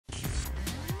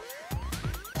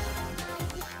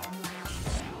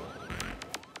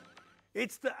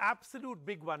It's the absolute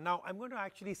big one. Now, I'm going to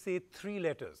actually say 3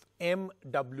 letters,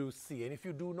 MWC. And if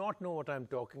you do not know what I'm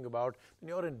talking about, then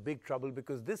you're in big trouble,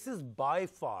 because this is by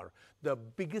far the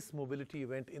biggest mobility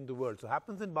event in the world. So it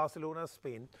happens in Barcelona,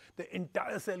 Spain. The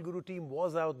entire Cell Guru team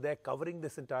was out there covering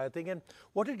this entire thing. And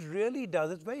what it really does,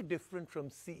 it's very different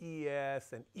from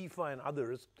CES and IFA and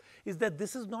others, is that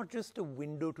this is not just a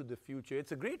window to the future.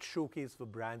 It's a great showcase for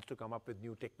brands to come up with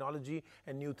new technology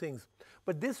and new things.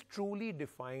 But this truly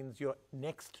defines your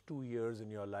next 2 years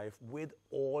in your life with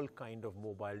all kind of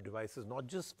mobile devices, not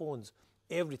just phones,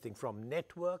 everything from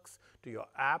networks to your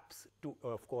apps to,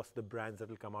 of course, the brands that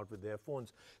will come out with their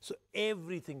phones. So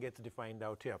everything gets defined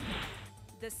out here.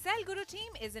 The Cell Guru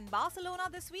team is in Barcelona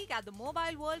this week at the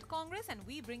Mobile World Congress, and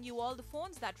we bring you all the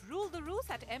phones that rule the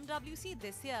roost at MWC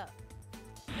this year.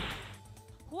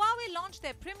 Huawei launched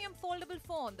their premium foldable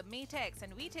phone, the Mate X,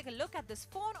 and we take a look at this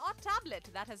phone or tablet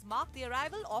that has marked the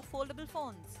arrival of foldable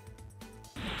phones.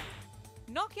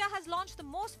 Nokia has launched the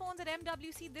most phones at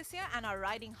MWC this year and are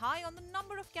riding high on the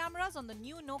number of cameras on the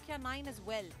new Nokia 9 as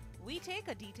well. We take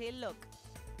a detailed look.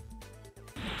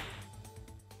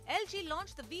 LG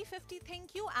launched the V50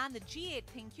 ThinQ and the G8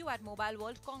 ThinQ at Mobile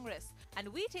World Congress, and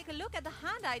we take a look at the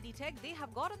hand ID tech they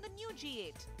have got on the new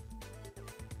G8.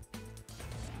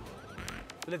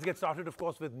 So let's get started, of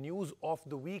course, with news of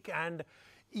the week. And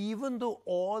even though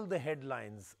all the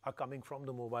headlines are coming from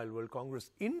the Mobile World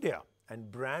Congress, India and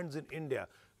brands in India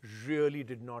really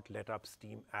did not let up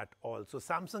steam at all. So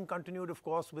Samsung continued, of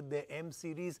course, with their M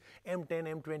series.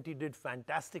 M10, M20 did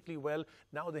fantastically well.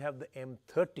 Now they have the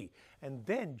M30. And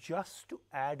then, just to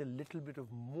add a little bit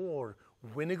of more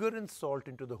vinegar and salt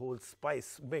into the whole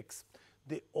spice mix,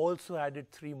 they also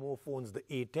added 3 more phones, the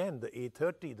A10, the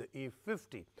A30, the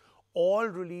A50. All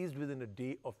released within a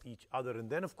day of each other. And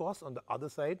then, of course, on the other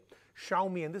side,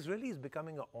 Xiaomi. And this really is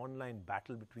becoming an online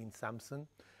battle between Samsung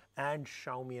and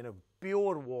Xiaomi, and a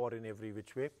pure war in every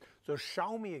which way. So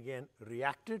Xiaomi again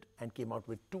reacted and came out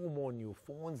with 2 more new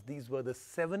phones. These were the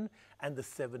 7 and the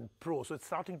 7 Pro. So it's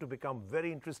starting to become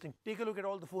very interesting. Take a look at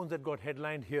all the phones that got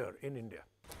headlined here in India.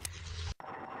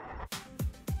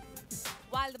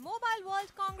 While the Mobile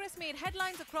World Congress made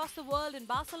headlines across the world in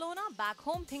Barcelona, back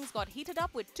home things got heated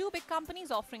up with 2 big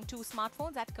companies offering 2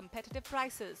 smartphones at competitive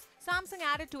prices. Samsung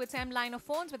added to its M line of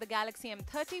phones with the Galaxy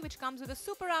M30, which comes with a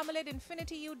Super AMOLED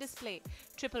Infinity U display,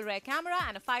 triple rear camera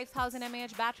and a 5000 mAh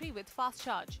battery with fast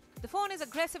charge. The phone is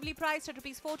aggressively priced at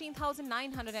Rs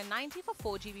 14,990 for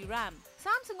 4GB RAM.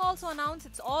 Samsung also announced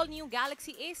its all-new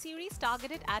Galaxy A series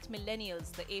targeted at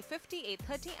millennials, the A50,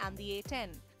 A30 and the A10.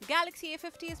 The Galaxy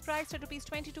A50 is priced at Rs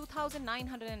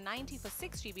 22,990 for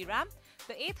 6GB RAM,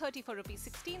 the A30 for Rs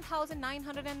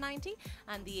 16,990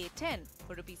 and the A10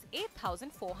 for Rs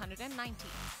 8,490.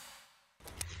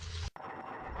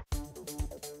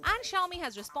 And Xiaomi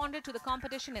has responded to the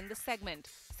competition in this segment.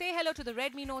 Say hello to the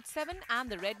Redmi Note 7 and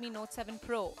the Redmi Note 7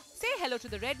 Pro. Say hello to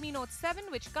the Redmi Note 7,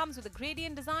 which comes with a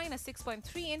gradient design, a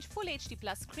 6.3-inch Full HD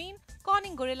Plus screen,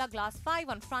 Corning Gorilla Glass 5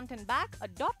 on front and back, a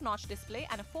dot-notch display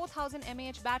and a 4000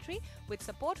 mAh battery with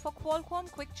support for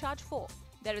Qualcomm Quick Charge 4.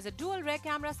 There is a dual rear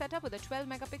camera setup with a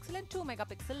 12-megapixel and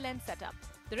 2-megapixel lens setup.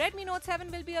 The Redmi Note 7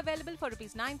 will be available for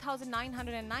Rs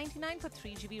 9,999 for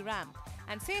 3GB RAM.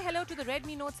 And say hello to the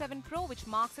Redmi Note 7 Pro, which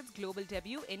marks its global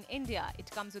debut in India. It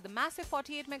comes with a massive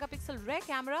 48-megapixel rear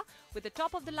camera with a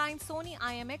top-of-the-line Sony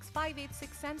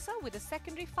IMX586 sensor with a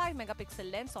secondary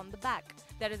 5-megapixel lens on the back.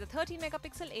 There is a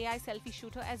 13-megapixel AI selfie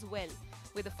shooter as well.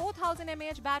 With a 4000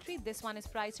 mAh battery, this one is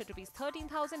priced at Rs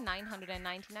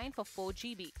 13,999 for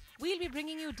 4GB. We'll be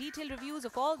bringing you detailed reviews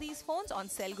of all these phones on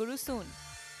Cell Guru soon.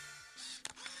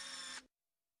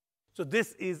 So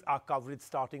this is our coverage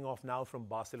starting off now from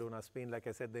Barcelona, Spain. Like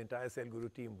I said, the entire Cell Guru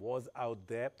team was out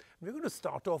there. We're going to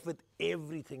start off with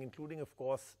everything, including, of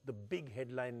course, the big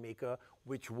headline maker,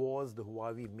 which was the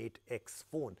Huawei Mate X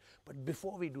phone. But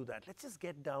before we do that, let's just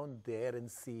get down there and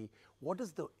see what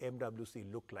does the MWC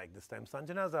look like this time.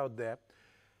 Sanjana's out there.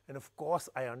 And of course,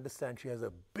 I understand she has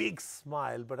a big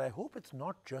smile, but I hope it's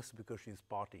not just because she's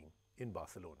partying in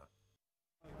Barcelona.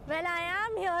 Well, I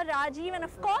am here, Rajiv, and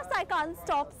of course I can't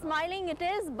stop smiling. It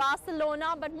is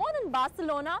Barcelona, but more than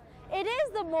Barcelona, it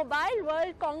is the Mobile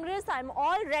World Congress. I'm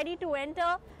all ready to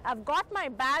enter. I've got my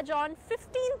badge on.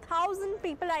 15,000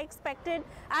 people I expected.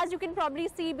 As you can probably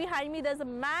see behind me, there's a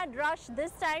mad rush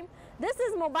this time. This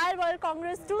is Mobile World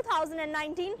Congress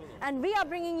 2019, and we are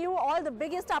bringing you all the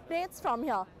biggest updates from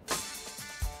here.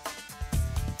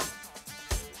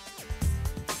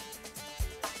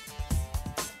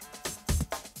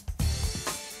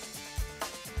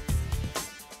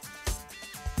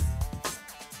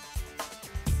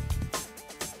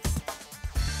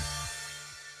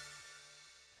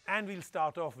 And we'll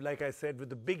start off, like I said, with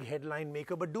the big headline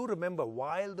maker. But do remember,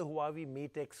 while the Huawei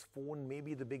Mate X phone may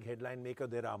be the big headline maker,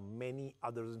 there are many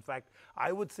others. In fact,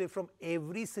 I would say from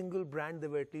every single brand, there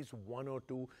were at least one or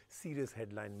two serious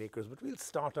headline makers. But we'll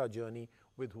start our journey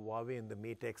with Huawei and the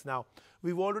Mate X. Now,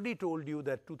 we've already told you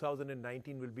that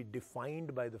 2019 will be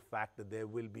defined by the fact that there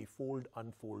will be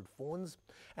fold-unfold phones.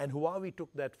 And Huawei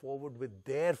took that forward with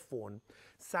their phone.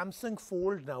 Samsung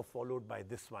Fold now followed by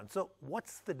this one. So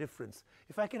what's the difference?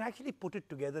 If I can actually put it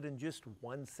together in just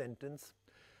one sentence,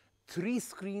 3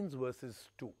 screens versus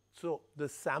 2. So the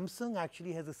Samsung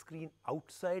actually has a screen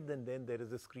outside, and then there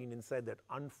is a screen inside that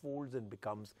unfolds and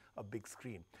becomes a big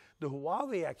screen. The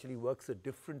Huawei actually works a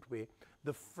different way.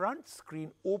 The front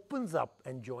screen opens up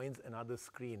and joins another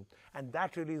screen, and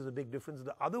that really is a big difference.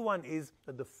 The other one is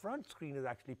that the front screen is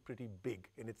actually pretty big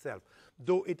in itself,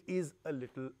 though it is a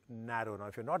little narrow. Now,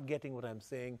 if you're not getting what I'm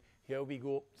saying, here we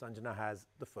go. Sanjana has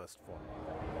the first phone.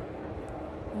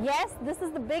 Yes, this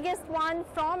is the biggest one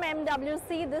from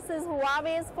MWC. This is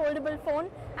Huawei's foldable phone,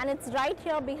 and it's right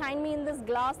here behind me in this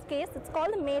glass case. It's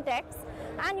called the Mate X.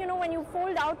 And you know, when you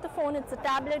fold out the phone, it's a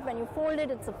tablet. When you fold it,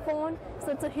 it's a phone.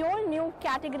 So it's a whole new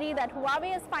category that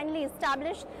Huawei has finally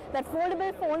established, that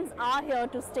foldable phones are here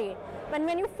to stay.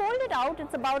 When you fold it out,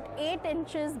 it's about 8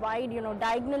 inches wide, you know,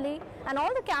 diagonally. And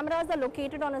all the cameras are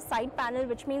located on a side panel,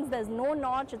 which means there's no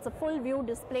notch. It's a full view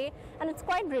display, and it's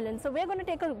quite brilliant. So we're going to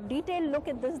take a detailed look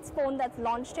at this phone that's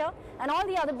launched here and all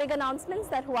the other big announcements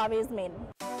that Huawei has made.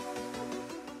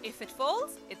 If it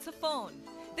folds, it's a phone.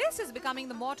 This is becoming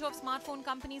the motto of smartphone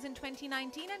companies in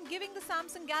 2019, and giving the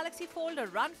Samsung Galaxy Fold a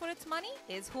run for its money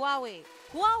is Huawei.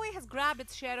 Huawei has grabbed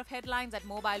its share of headlines at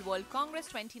Mobile World Congress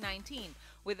 2019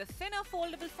 with a thinner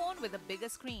foldable phone with a bigger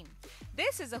screen.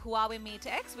 This is a Huawei Mate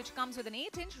X, which comes with an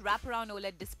 8-inch wraparound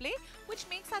OLED display, which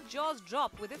makes our jaws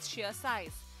drop with its sheer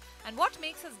size. And what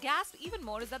makes us gasp even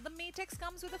more is that the Mate X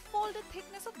comes with a folded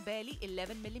thickness of barely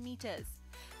 11 millimeters.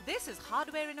 This is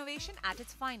hardware innovation at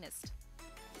its finest.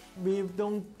 We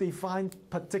don't define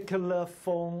particular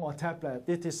phone or tablet.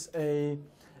 It is a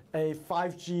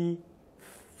 5G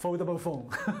foldable phone.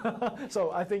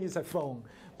 So I think it's a phone,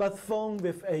 but phone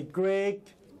with a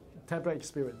great tablet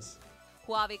experience.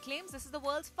 Huawei claims this is the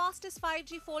world's fastest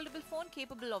 5G foldable phone,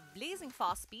 capable of blazing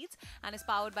fast speeds, and is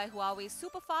powered by Huawei's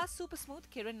super fast, super smooth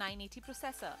Kirin 980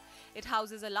 processor. It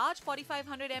houses a large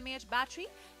 4500 mAh battery.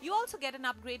 You also get an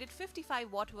upgraded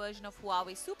 55-watt version of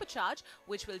Huawei Supercharge,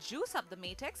 which will juice up the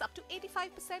Mate X up to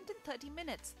 85% in 30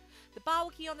 minutes. The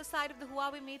power key on the side of the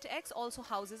Huawei Mate X also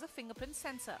houses a fingerprint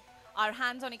sensor. Our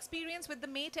hands-on experience with the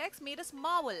Mate X made us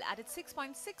marvel at its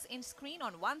 6.6-inch screen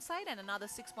on one side and another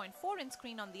 6.4-inch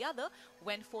screen on the other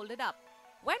when folded up.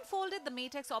 When folded, the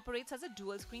Mate X operates as a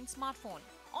dual-screen smartphone.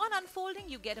 On unfolding,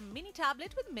 you get a mini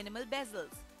tablet with minimal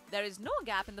bezels. There is no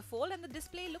gap in the fold, and the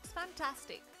display looks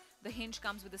fantastic. The hinge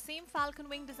comes with the same falcon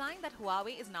wing design that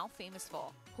Huawei is now famous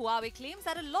for. Huawei claims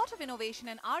that a lot of innovation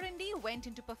and R&D went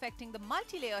into perfecting the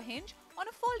multi-layer hinge on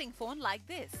a folding phone like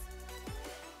this.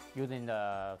 Using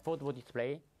the foldable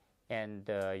display, and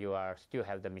you still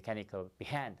have the mechanical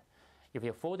behind. If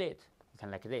you fold it, you can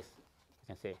like this.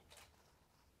 You can see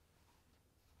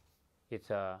it's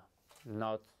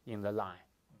not in the line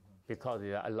because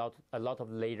there are a lot of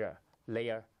layer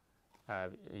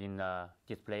in the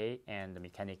display and the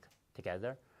mechanic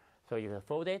together. So if you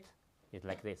fold it, it's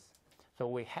like this. So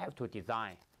we have to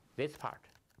design this part,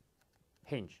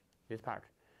 hinge, this part,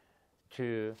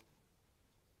 to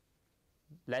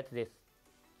let this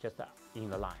just in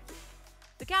the line.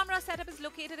 The camera setup is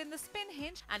located in the spin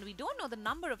hinge, and we don't know the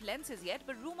number of lenses yet,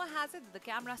 but rumor has it that the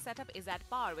camera setup is at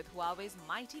par with Huawei's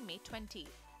mighty Mate 20.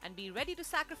 And be ready to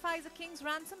sacrifice a king's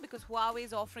ransom, because Huawei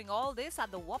is offering all this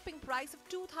at the whopping price of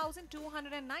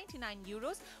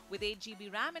 €2,299 with 8GB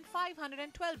RAM and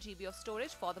 512GB of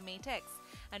storage for the Mate X,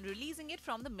 and releasing it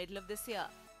from the middle of this year.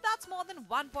 That's more than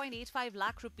 1.85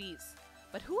 lakh rupees.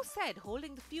 But who said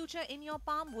holding the future in your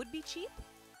palm would be cheap?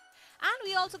 And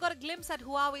we also got a glimpse at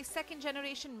Huawei's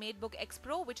second-generation MateBook X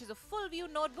Pro, which is a full-view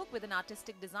notebook with an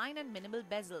artistic design and minimal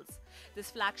bezels. This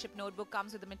flagship notebook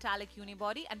comes with a metallic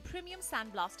unibody and premium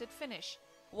sandblasted finish.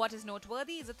 What is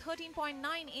noteworthy is a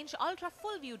 13.9-inch ultra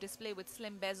full-view display with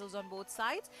slim bezels on both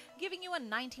sides, giving you a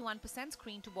 91%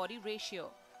 screen-to-body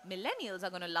ratio. Millennials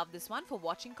are going to love this one for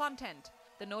watching content.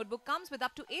 The notebook comes with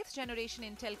up to 8th generation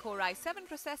Intel Core i7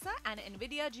 processor and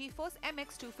NVIDIA GeForce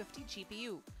MX250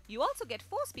 GPU. You also get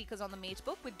 4 speakers on the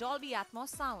MateBook with Dolby Atmos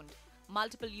sound.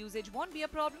 Multiple usage won't be a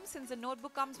problem since the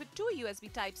notebook comes with 2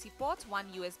 USB Type-C ports, 1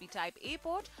 USB Type-A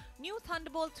port, new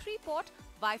Thunderbolt 3 port,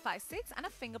 Wi-Fi 6 and a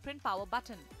fingerprint power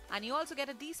button. And you also get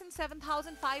a decent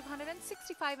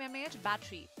 7565 mAh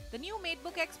battery. The new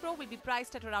MateBook X Pro will be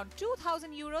priced at around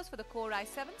 €2,000 for the Core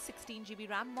i7 16GB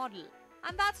RAM model.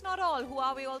 And that's not all.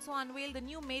 Huawei also unveiled the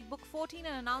new MateBook 14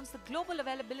 and announced the global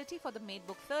availability for the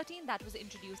MateBook 13 that was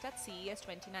introduced at CES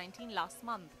 2019 last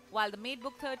month. While the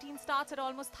MateBook 13 starts at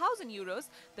almost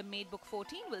 €1,000, the MateBook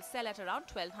 14 will sell at around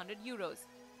 €1,200.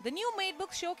 The new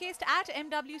MateBooks showcased at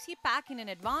MWC pack in an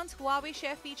advanced Huawei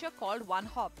Share feature called One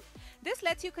Hop. This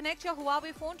lets you connect your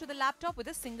Huawei phone to the laptop with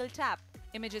a single tap.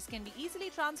 Images can be easily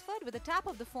transferred with a tap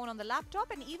of the phone on the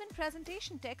laptop, and even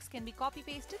presentation text can be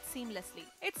copy-pasted seamlessly.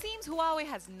 It seems Huawei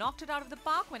has knocked it out of the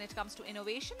park when it comes to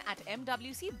innovation at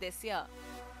MWC this year.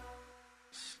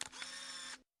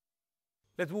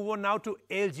 Let's move on now to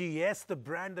LG. Yes, the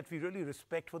brand that we really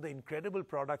respect for the incredible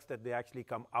products that they actually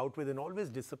come out with, and always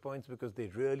disappoints because they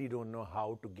really don't know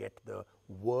how to get the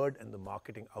word and the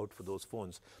marketing out for those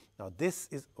phones. Now this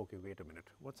is, okay, wait a minute,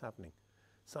 what's happening?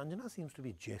 Sanjana seems to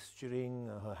be gesturing,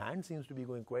 her hand seems to be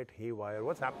going quite haywire.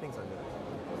 What's happening, Sanjana?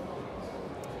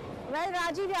 Well,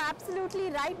 Rajiv, you're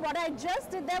absolutely right. What I just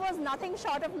did there was nothing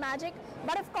short of magic.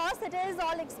 But of course, it is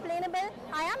all explainable.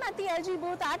 I am at the LG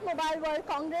booth at Mobile World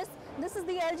Congress. This is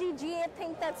the LG G8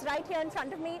 Think that's right here in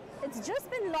front of me. It's just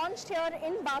been launched here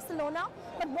in Barcelona.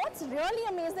 But what's really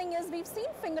amazing is we've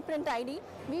seen fingerprint ID,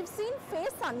 we've seen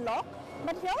face unlock,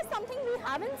 but here's something we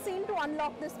haven't seen to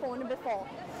unlock this phone before.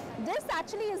 This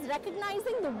actually is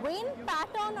recognizing the vein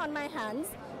pattern on my hands,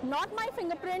 not my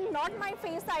fingerprint, not my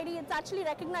face ID. It's actually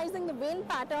recognizing the vein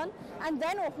pattern and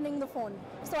then opening the phone.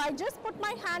 So I just put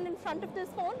my hand in front of this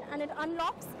phone and it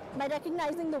unlocks by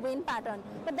recognizing the vein pattern.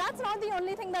 But that's not the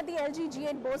only thing that the LG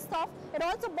G8 boasts of. It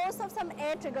also boasts of some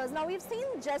air triggers. Now we've seen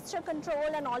gesture control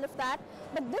and all of that,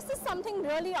 but this is something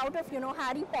really out of,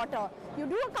 Harry Potter. You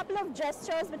do a couple of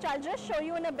gestures, which I'll just show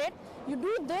you in a bit. You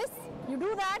do this, you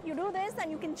do that, you do this,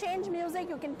 and you can change music,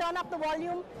 you can turn up the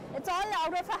volume. It's all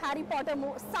out of a Harry Potter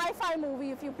sci-fi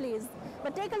movie, if you please.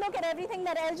 But take a look at everything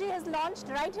that LG has launched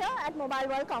right here at Mobile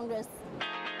World Congress.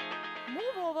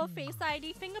 Move over Face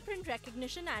ID, fingerprint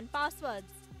recognition and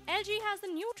passwords. LG has a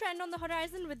new trend on the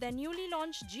horizon with their newly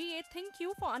launched G8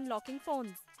 ThinQ for unlocking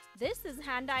phones. This is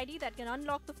hand ID that can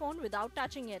unlock the phone without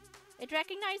touching it. It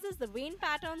recognizes the vein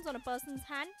patterns on a person's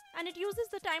hand, and it uses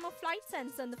the time of flight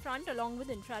sensor in the front along with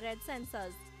infrared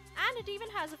sensors. And it even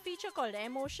has a feature called Air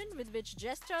Motion, with which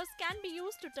gestures can be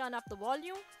used to turn up the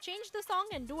volume, change the song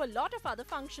and do a lot of other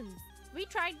functions. We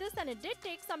tried this and it did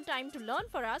take some time to learn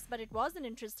for us, but it was an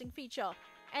interesting feature.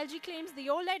 LG claims the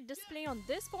OLED display on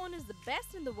this phone is the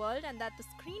best in the world and that the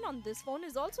screen on this phone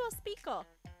is also a speaker.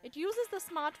 It uses the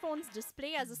smartphone's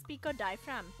display as a speaker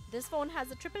diaphragm. This phone has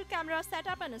a triple camera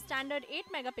setup and a standard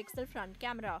 8-megapixel front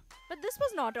camera. But this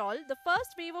was not all. The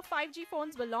first wave of 5G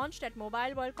phones were launched at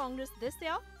Mobile World Congress this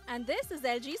year, and this is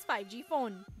LG's 5G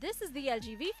phone. This is the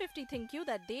LG V50 ThinQ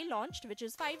that they launched, which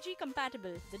is 5G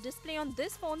compatible. The display on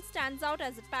this phone stands out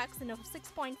as it packs in a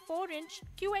 6.4-inch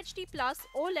QHD Plus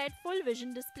OLED full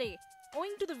vision display.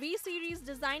 Owing to the V-series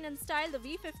design and style, the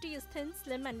V50 is thin,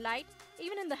 slim and light,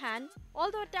 even in the hand,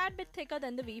 although a tad bit thicker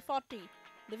than the V40.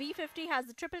 The V50 has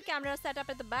a triple camera setup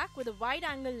at the back with a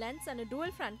wide-angle lens and a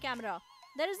dual front camera.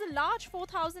 There is a large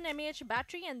 4000 mAh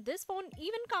battery, and this phone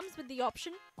even comes with the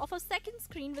option of a second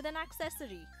screen with an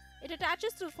accessory. It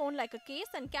attaches to the phone like a case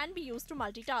and can be used to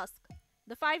multitask.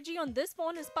 The 5G on this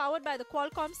phone is powered by the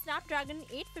Qualcomm Snapdragon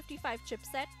 855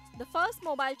 chipset, the first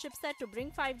mobile chipset to bring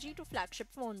 5G to flagship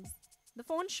phones. The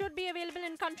phone should be available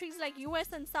in countries like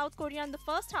US and South Korea in the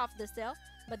first half this year,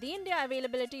 but the India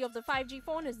availability of the 5G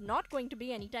phone is not going to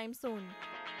be anytime soon.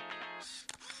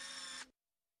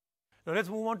 Now let's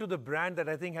move on to the brand that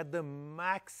I think had the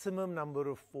maximum number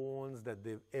of phones that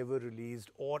they've ever released,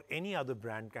 or any other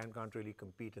brand can't really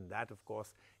compete, and that of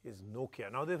course is Nokia.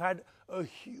 Now they've had a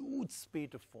huge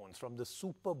spate of phones, from the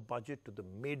super budget to the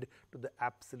mid to the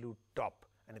absolute top.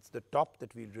 And it's the top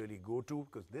that we'll really go to,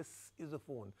 because this is a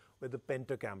phone with a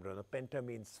penta camera. The penta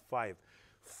means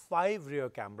 5 rear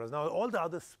cameras. Now all the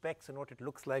other specs and what it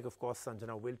looks like, of course,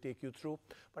 Sanjana will take you through.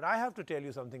 But I have to tell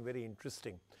you something very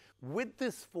interesting. With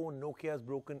this phone, Nokia has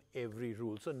broken every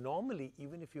rule. So normally,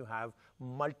 even if you have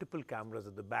multiple cameras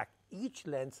at the back, each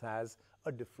lens has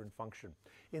a different function.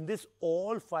 In this,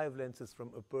 all 5 lenses,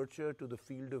 from aperture to the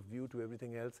field of view to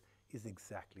everything else, is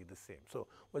exactly the same. So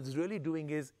what it's really doing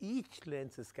is each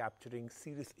lens is capturing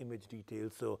serious image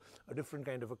details, so a different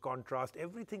kind of a contrast,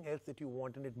 everything else that you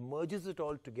want, and it merges it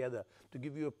all together to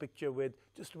give you a picture with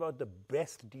just about the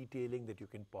best detailing that you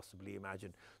can possibly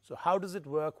imagine. So how does it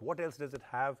work? What else does it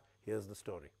have? Here's the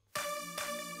story.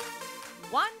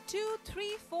 1, 2,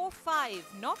 3, 4,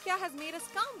 5. Nokia has made us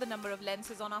count the number of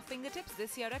lenses on our fingertips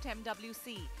this year at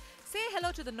MWC. Say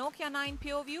hello to the Nokia 9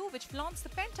 PureView, which flaunts the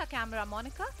Penta camera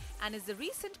moniker and is the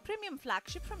recent premium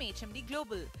flagship from HMD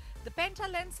Global. The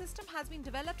Penta lens system has been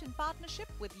developed in partnership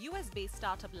with US-based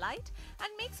startup Light and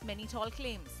makes many tall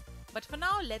claims. But for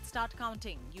now, let's start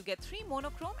counting. You get 3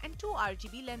 monochrome and 2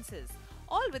 RGB lenses,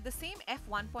 all with the same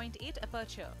f1.8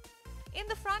 aperture. In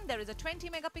the front, there is a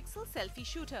 20-megapixel selfie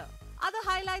shooter. Other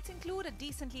highlights include a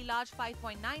decently large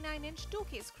 5.99-inch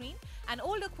 2K screen, an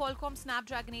older Qualcomm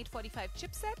Snapdragon 845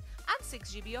 chipset, and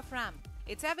 6GB of RAM.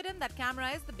 It's evident that camera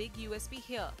is the big USP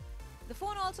here. The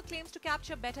phone also claims to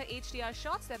capture better HDR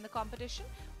shots than the competition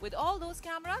with all those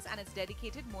cameras and its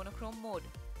dedicated monochrome mode.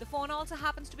 The phone also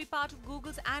happens to be part of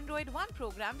Google's Android One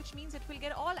program, which means it will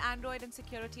get all Android and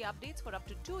security updates for up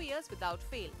to 2 years without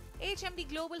fail. HMD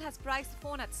Global has priced the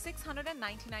phone at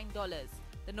 $699.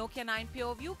 The Nokia 9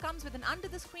 PureView comes with an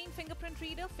under-the-screen fingerprint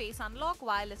reader, face unlock,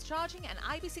 wireless charging and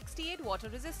IP68 water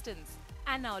resistance.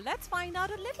 And now let's find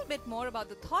out a little bit more about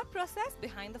the thought process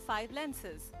behind the 5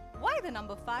 lenses. Why the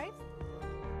number 5?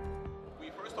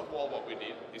 First of all, what we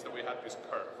did is that we had this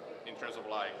curve in terms of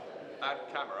like, add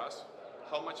cameras,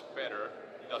 how much better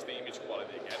does the image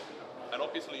quality get? And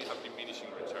obviously you have diminishing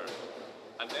return.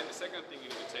 And then the second thing you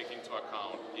need to take into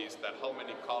account is that how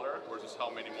many color versus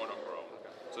how many monochrome.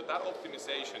 So that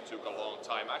optimization took a long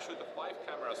time. Actually the 5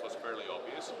 cameras was fairly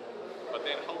obvious, but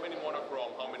then how many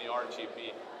monochrome, how many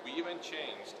RGB, we even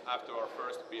changed after our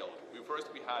first build. First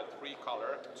we had 3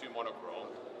 color, 2 monochrome,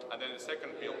 and then the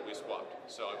second build we swapped.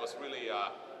 So it was really,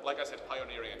 like I said,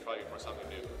 pioneering and trying for something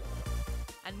new.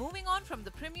 And moving on from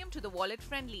the premium to the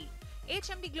wallet-friendly,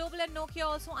 HMD Global and Nokia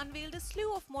also unveiled a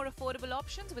slew of more affordable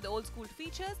options with old-school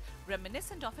features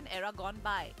reminiscent of an era gone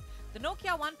by. The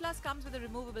Nokia One Plus comes with a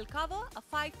removable cover, a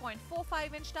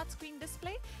 5.45-inch touchscreen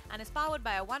display, and is powered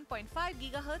by a 1.5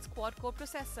 GHz quad-core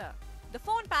processor. The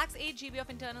phone packs 8GB of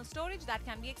internal storage that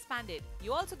can be expanded.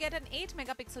 You also get an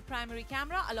 8-megapixel primary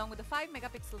camera along with a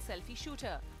 5-megapixel selfie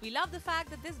shooter. We love the fact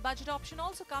that this budget option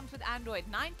also comes with Android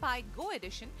 9 Pie Go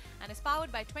edition and is powered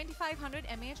by 2500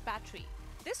 mAh battery.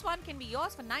 This one can be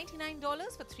yours for $99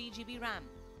 for 3GB RAM.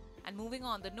 And moving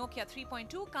on, the Nokia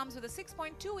 3.2 comes with a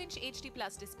 6.2-inch HD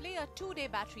Plus display, a 2-day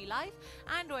battery life,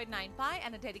 Android 9 Pie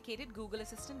and a dedicated Google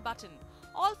Assistant button.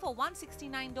 All for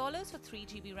 $169 for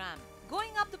 3GB RAM.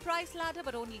 Going up the price ladder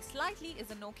but only slightly is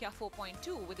the Nokia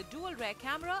 4.2 with a dual rear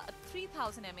camera, a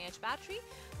 3000 mAh battery,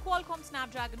 Qualcomm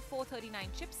Snapdragon 439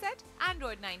 chipset,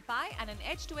 Android 9 Pie and an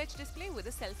edge-to-edge display with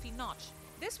a selfie notch.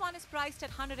 This one is priced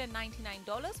at $199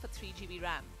 for 3GB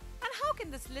RAM. And how can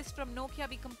this list from Nokia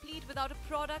be complete without a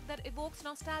product that evokes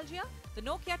nostalgia? The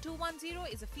Nokia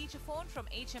 210 is a feature phone from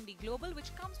HMD Global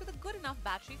which comes with a good enough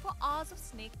battery for hours of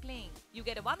snake playing. You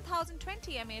get a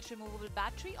 1020 mAh removable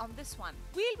battery on this one.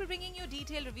 We'll be bringing you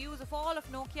detailed reviews of all of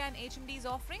Nokia and HMD's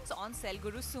offerings on Cell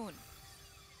Guru soon.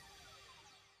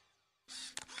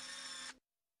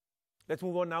 Let's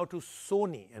move on now to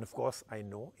Sony. And of course, I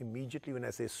know immediately when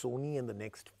I say Sony and the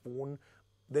next phone,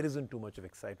 there isn't too much of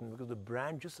excitement because the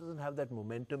brand just doesn't have that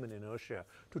momentum and inertia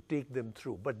to take them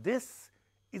through. But this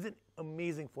is an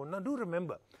amazing phone. Now do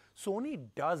remember, Sony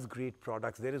does great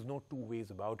products. There is no two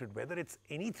ways about it. Whether it's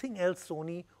anything else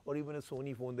Sony or even a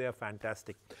Sony phone, they are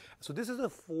fantastic. So this is a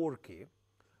 4K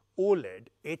OLED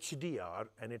HDR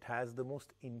and it has the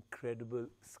most incredible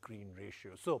screen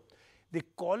ratio. So they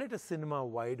call it a cinema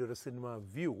wide or a cinema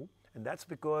view, and that's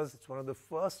because it's one of the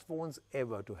first phones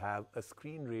ever to have a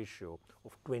screen ratio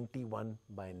of 21:9.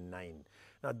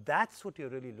 Now that's what you're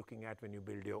really looking at when you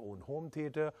build your own home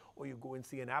theater or you go and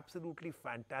see an absolutely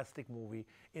fantastic movie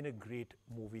in a great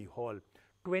movie hall.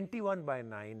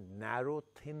 21:9, narrow,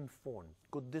 thin phone.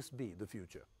 Could this be the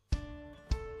future?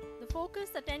 The focus,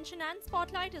 attention and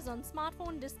spotlight is on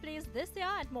smartphone displays this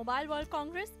year at Mobile World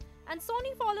Congress, and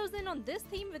Sony follows in on this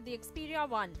theme with the Xperia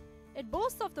 1. It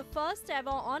boasts of the first ever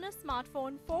on a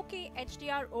smartphone 4K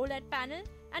HDR OLED panel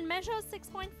and measures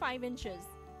 6.5 inches.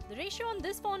 The ratio on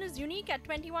this phone is unique at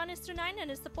 21:9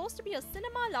 and is supposed to be a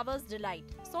cinema lover's delight.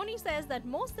 Sony says that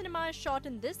most cinema is shot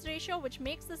in this ratio, which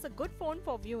makes this a good phone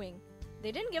for viewing.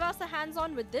 They didn't give us a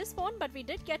hands-on with this phone, but we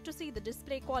did get to see the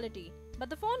display quality. But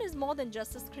the phone is more than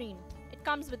just a screen. It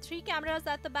comes with 3 cameras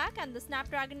at the back and the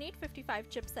Snapdragon 855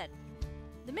 chipset.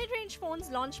 The mid-range phones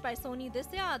launched by Sony this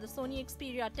year are the Sony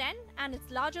Xperia 10 and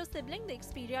its larger sibling, the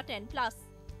Xperia 10 Plus.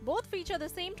 Both feature the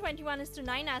same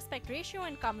 21:9 aspect ratio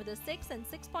and come with a 6 and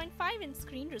 6.5 inch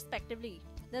screen respectively.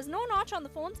 There's no notch on the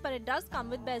phones, but it does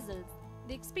come with bezels.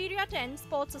 The Xperia 10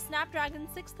 sports a Snapdragon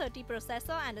 630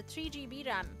 processor and a 3GB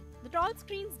RAM. The tall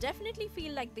screens definitely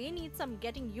feel like they need some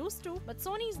getting used to, but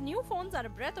Sony's new phones are a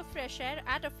breath of fresh air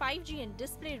at a 5G and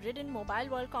display-ridden Mobile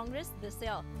World Congress this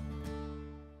year.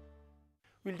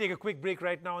 We'll take a quick break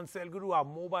right now on Cell Guru. Our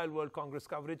Mobile World Congress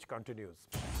coverage continues.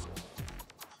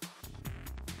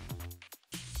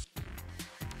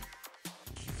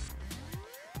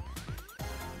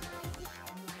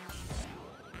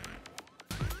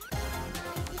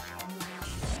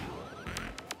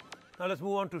 Now let's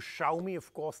move on to Xiaomi.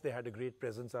 Of course, they had a great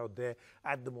presence out there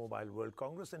at the Mobile World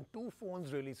Congress, and two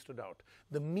phones really stood out.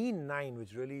 The Mi 9,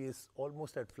 which really is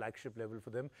almost at flagship level for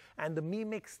them, and the Mi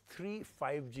Mix 3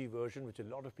 5G version, which a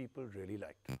lot of people really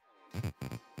liked.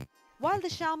 While the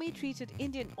Xiaomi treated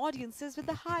Indian audiences with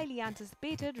the highly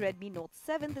anticipated Redmi Note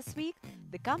 7 this week,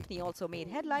 the company also made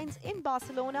headlines in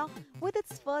Barcelona with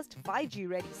its first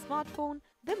 5G-ready smartphone,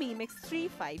 the Mi Mix 3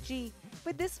 5G.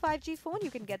 With this 5G phone, you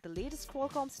can get the latest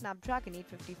Qualcomm Snapdragon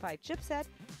 855 chipset,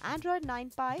 Android 9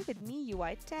 Pie with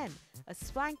MIUI 10, a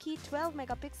swanky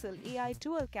 12-megapixel AI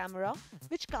dual camera,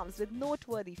 which comes with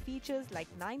noteworthy features like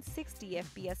 960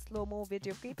 FPS slow-mo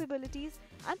video capabilities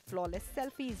and flawless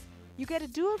selfies. You get a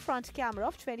dual front camera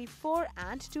of 24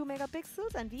 and 2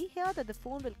 megapixels, and we hear that the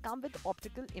phone will come with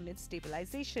optical image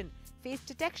stabilization, face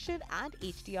detection and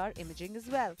HDR imaging as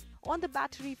well. On the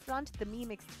battery front, the Mi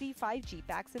Mix 3 5G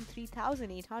packs in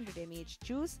 3800 mAh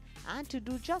juice, and to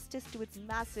do justice to its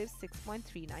massive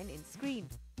 6.39-inch screen.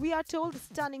 We are told the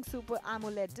stunning Super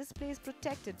AMOLED display is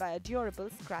protected by a durable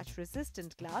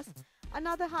scratch-resistant glass.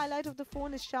 Another highlight of the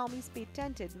phone is Xiaomi's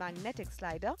patented magnetic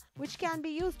slider, which can be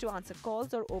used to answer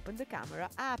calls or open the camera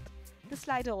app. The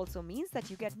slider also means that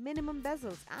you get minimum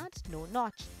bezels and no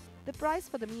notch. The price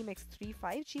for the Mi Mix 3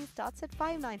 5G starts at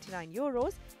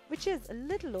 €599, which is a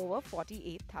little over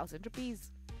 48,000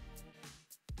 rupees.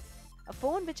 A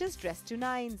phone which is dressed to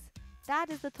nines. That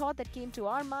is the thought that came to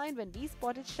our mind when we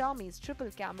spotted Xiaomi's triple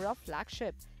camera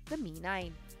flagship, the Mi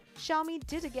 9. Xiaomi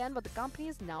did again what the company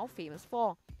is now famous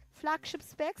for: flagship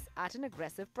specs at an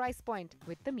aggressive price point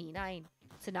with the Mi 9.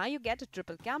 So now you get a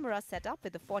triple camera setup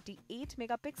with a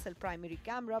 48-megapixel primary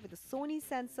camera with a Sony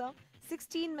sensor,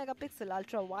 16-megapixel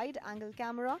ultra-wide angle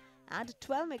camera and a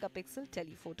 12-megapixel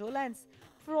telephoto lens.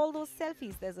 For all those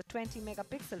selfies, there's a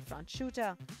 20-megapixel front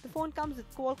shooter. The phone comes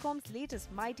with Qualcomm's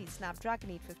latest mighty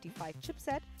Snapdragon 855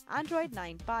 chipset, Android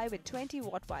 9 Pie with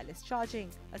 20-watt wireless charging,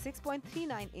 a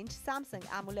 6.39-inch Samsung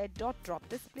AMOLED dot-drop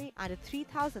display and a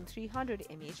 3300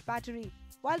 mAh battery.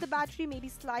 While the battery may be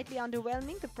slightly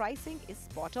underwhelming, the pricing is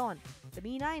spot on. The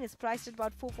Mi 9 is priced at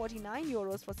about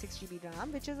 €449 for 6GB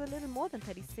RAM, which is a little more than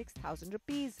 36,000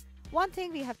 rupees. One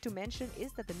thing we have to mention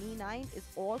is that the Mi 9 is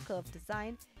all curved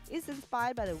design, is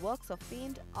inspired by the works of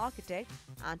famed architect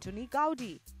Antoni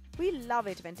Gaudi. We love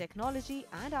it when technology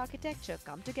and architecture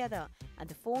come together, and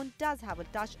the phone does have a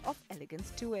touch of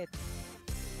elegance to it.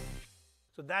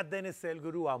 So that then is Cell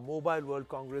Guru, our Mobile World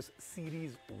Congress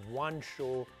Series 1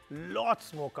 show.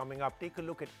 Lots more coming up. Take a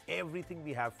look at everything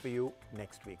we have for you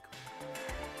next week.